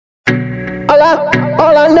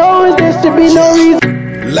All I know is this to be no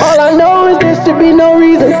reason. All I know is this to be no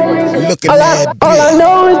reason. Looking at all I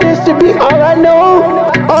know is this to be. All I know.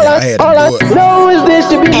 All I know is this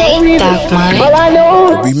to be no reason. All I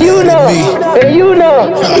know, you know, and you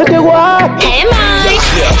know. Look at what. Hey, Mike.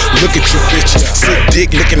 Yeah, look at you, bitch. Sick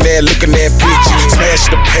dick, looking at bitch. Smash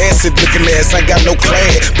the pass it, looking ass, ain't got no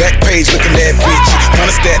class. Back page, looking at bitch.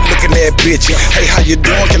 Honest that, looking at bitch. Hey, how you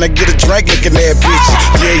doing? Can I get a drink? Looking at bitch.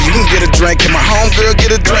 Yeah, you can get a drink. Can my homegirl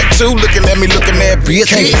get a drink too? Looking at me, looking at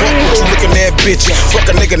bitch. Can't fuck with you, looking at bitch. Fuck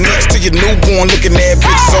a nigga next to your newborn, looking at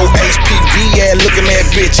bitch. So HPV ad, looking at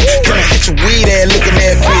bitch. Can I hit your weed ad, looking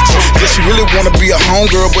at bitch? Guess she really wanna be a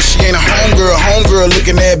homegirl, but she ain't a homegirl. Homegirl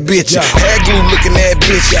looking at bitch. Hair glue looking at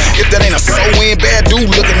bitch. If that ain't a sew-in bad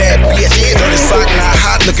dude looking at bitch. Dirty sock, not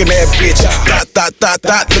hot looking at bitch.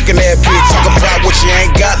 Thought looking at bitch. Talk about what you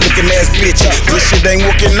ain't got looking at bitch. This shit ain't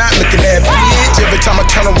working out looking at bitch. Every time I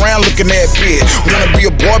turn around looking at bitch. Wanna be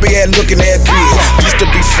a Barbie at looking at bitch. Used to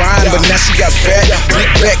be fine, but now she got fat. Big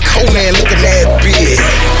back